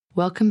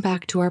Welcome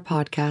back to our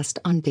podcast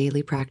on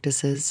daily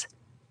practices.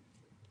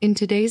 In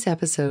today's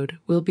episode,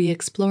 we'll be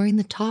exploring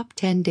the top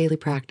 10 daily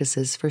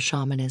practices for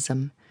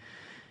shamanism.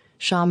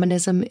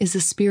 Shamanism is a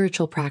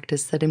spiritual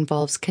practice that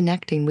involves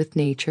connecting with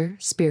nature,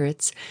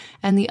 spirits,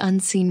 and the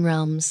unseen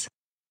realms.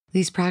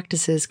 These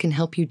practices can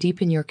help you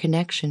deepen your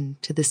connection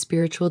to the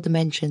spiritual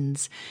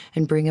dimensions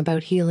and bring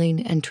about healing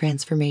and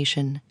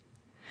transformation.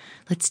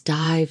 Let's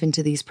dive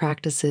into these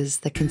practices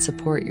that can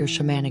support your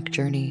shamanic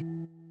journey.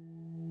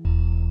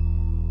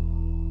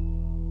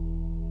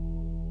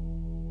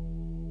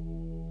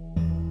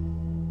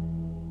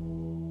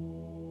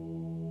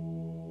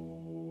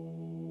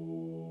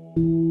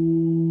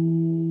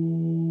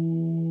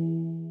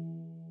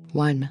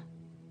 One,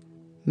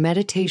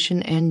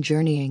 meditation and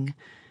journeying.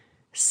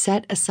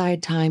 Set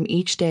aside time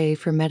each day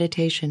for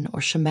meditation or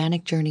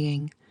shamanic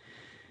journeying.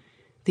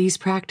 These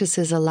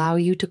practices allow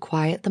you to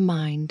quiet the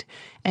mind,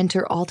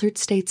 enter altered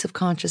states of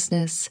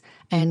consciousness,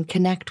 and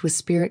connect with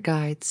spirit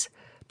guides,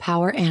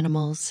 power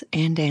animals,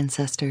 and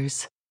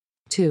ancestors.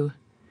 2.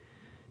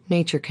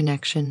 Nature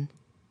connection.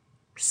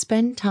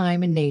 Spend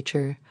time in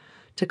nature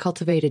to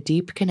cultivate a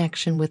deep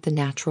connection with the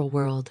natural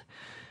world.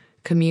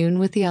 Commune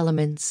with the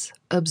elements,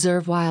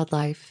 observe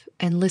wildlife,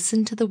 and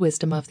listen to the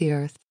wisdom of the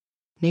earth.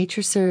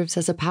 Nature serves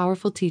as a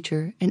powerful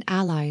teacher and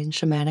ally in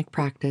shamanic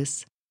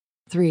practice.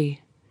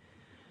 3.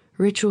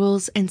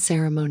 Rituals and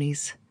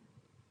ceremonies.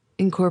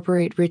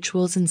 Incorporate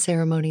rituals and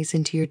ceremonies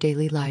into your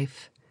daily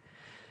life.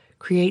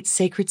 Create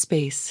sacred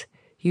space,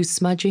 use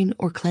smudging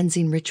or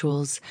cleansing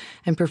rituals,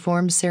 and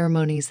perform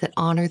ceremonies that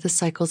honor the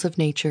cycles of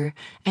nature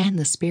and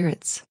the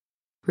spirits.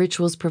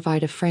 Rituals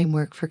provide a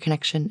framework for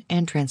connection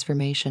and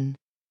transformation.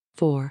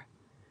 4.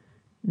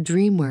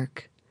 Dream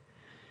work.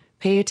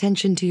 Pay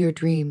attention to your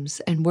dreams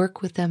and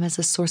work with them as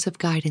a source of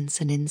guidance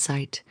and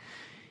insight.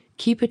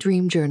 Keep a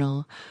dream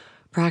journal,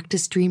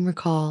 practice dream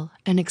recall,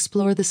 and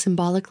explore the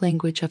symbolic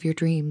language of your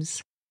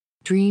dreams.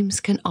 Dreams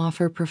can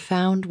offer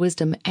profound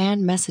wisdom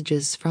and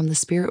messages from the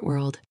spirit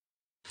world.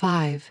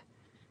 5.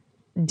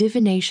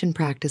 Divination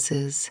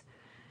practices.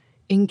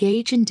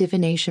 Engage in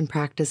divination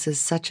practices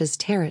such as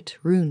tarot,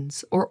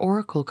 runes, or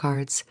oracle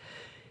cards.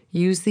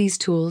 Use these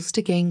tools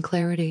to gain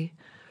clarity,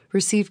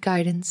 receive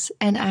guidance,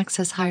 and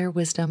access higher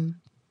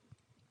wisdom.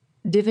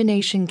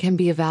 Divination can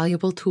be a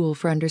valuable tool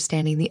for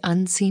understanding the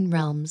unseen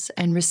realms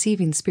and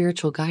receiving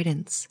spiritual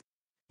guidance.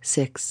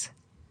 6.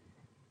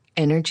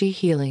 Energy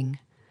healing.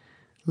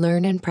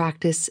 Learn and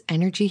practice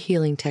energy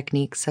healing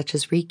techniques such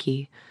as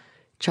Reiki,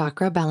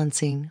 chakra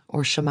balancing,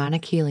 or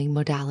shamanic healing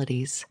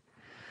modalities.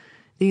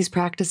 These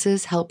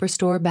practices help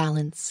restore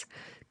balance,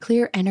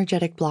 clear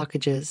energetic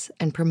blockages,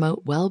 and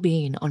promote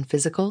well-being on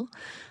physical,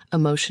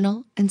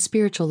 emotional, and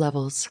spiritual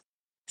levels.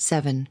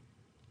 7.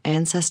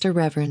 Ancestor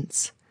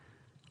reverence.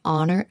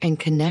 Honor and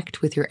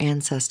connect with your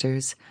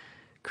ancestors.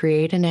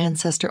 Create an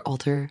ancestor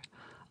altar,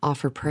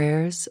 offer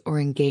prayers, or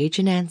engage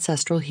in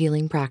ancestral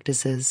healing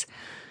practices.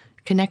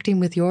 Connecting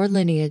with your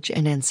lineage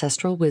and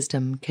ancestral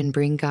wisdom can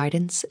bring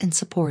guidance and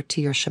support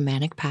to your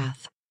shamanic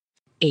path.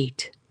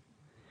 8.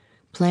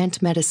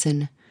 Plant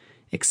medicine.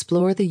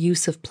 Explore the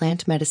use of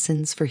plant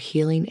medicines for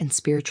healing and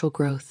spiritual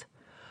growth.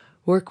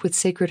 Work with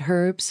sacred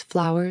herbs,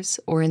 flowers,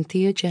 or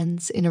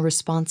entheogens in a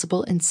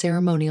responsible and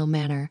ceremonial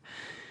manner.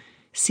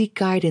 Seek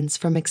guidance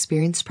from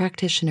experienced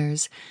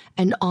practitioners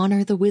and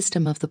honor the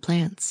wisdom of the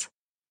plants.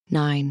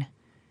 9.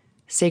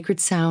 Sacred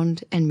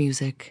sound and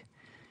music.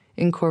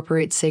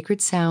 Incorporate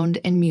sacred sound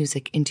and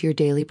music into your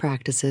daily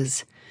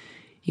practices.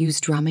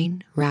 Use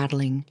drumming,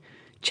 rattling,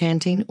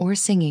 chanting, or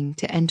singing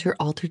to enter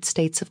altered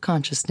states of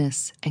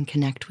consciousness and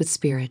connect with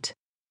spirit.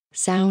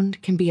 Sound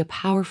can be a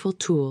powerful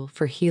tool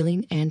for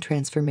healing and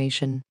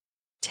transformation.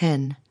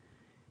 10.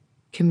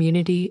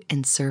 Community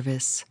and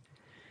service.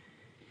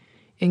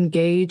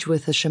 Engage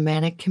with a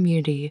shamanic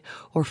community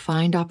or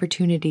find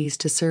opportunities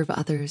to serve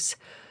others.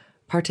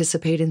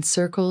 Participate in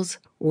circles,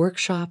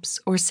 workshops,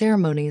 or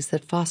ceremonies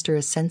that foster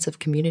a sense of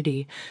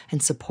community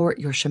and support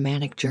your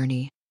shamanic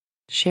journey.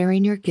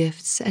 Sharing your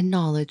gifts and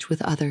knowledge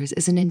with others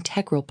is an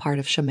integral part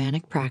of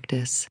shamanic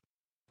practice.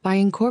 By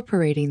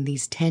incorporating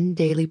these 10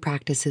 daily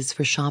practices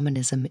for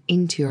shamanism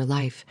into your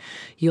life,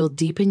 you'll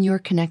deepen your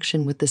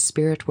connection with the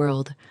spirit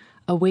world,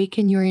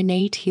 awaken your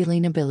innate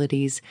healing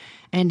abilities,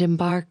 and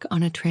embark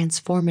on a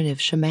transformative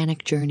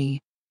shamanic journey.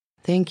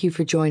 Thank you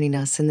for joining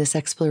us in this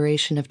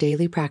exploration of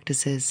daily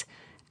practices,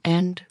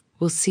 and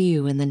we'll see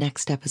you in the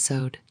next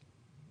episode.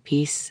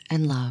 Peace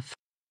and love.